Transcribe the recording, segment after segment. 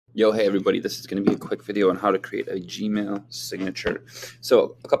Yo, hey everybody, this is going to be a quick video on how to create a Gmail signature.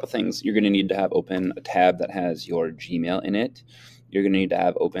 So a couple things. You're going to need to have open a tab that has your Gmail in it. You're going to need to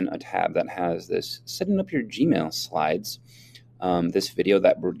have open a tab that has this setting up your Gmail slides. This video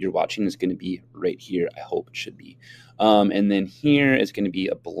that you're watching is going to be right here. I hope it should be. And then here is going to be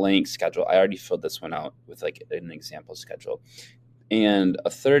a blank schedule. I already filled this one out with like an example schedule. And a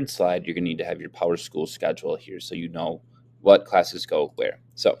third slide, you're going to need to have your PowerSchool schedule here so you know what classes go where.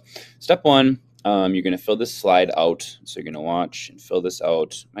 So step one, you're going to fill this slide out. So you're going to watch and fill this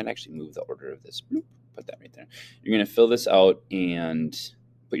out. Might actually move the order of this. Bloop, put that right there. You're going to fill this out and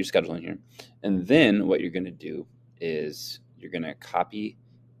put your schedule in here. And then what you're going to do is you're going to copy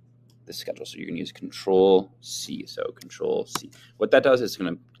the schedule. So you're going to use Control C. So Control C. What that does is it's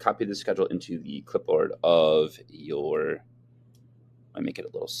going to copy the schedule into the clipboard of your. I make it a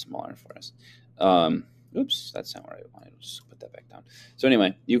little smaller for us. Oops, that's not where I wanted. Just put that back down. So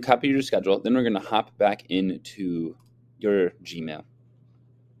anyway, you copy your schedule. Then we're going to hop back into your Gmail.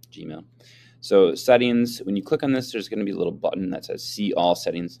 So settings, when you click on this, there's going to be a little button that says see all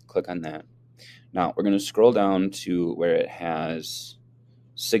settings. Click on that. Now we're going to scroll down to where it has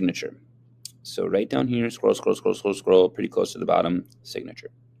signature. So right down here, scroll, pretty close to the bottom, signature.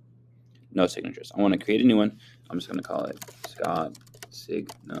 No signatures. I want to create a new one. I'm just going to call it Scott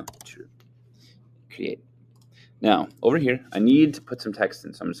Signature. Create. Now, over here, I need to put some text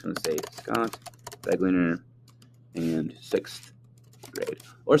in, so I'm just going to say Scott Begliner and 6th grade,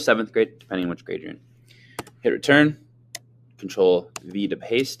 or 7th grade, depending on which grade you're in. Hit return, Control V to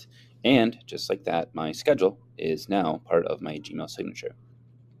paste, and just like that, my schedule is now part of my Gmail signature.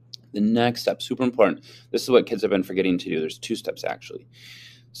 The next step, super important. This is what kids have been forgetting to do. There's 2 steps, actually.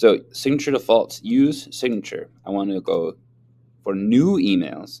 So signature defaults, use signature. I want to go for new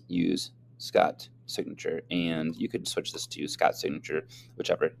emails, use Scott signature, and you could switch this to Scott signature,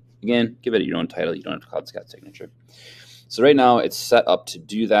 whichever. Again, give it your own title. You don't have to call it Scott signature. So right now it's set up to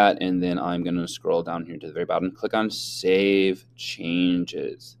do that, and then I'm going to scroll down here to the very bottom, click on Save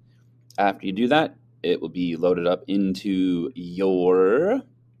Changes. After you do that, it will be loaded up into your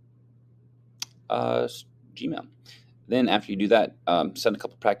Gmail. Then after you do that, send a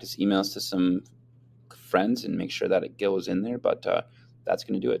couple practice emails to some friends and make sure that it goes in there, but that's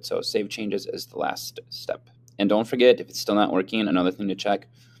going to do it. So save changes is the last step. And don't forget, if it's still not working, another thing to check,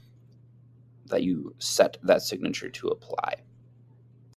 that you set that signature to apply.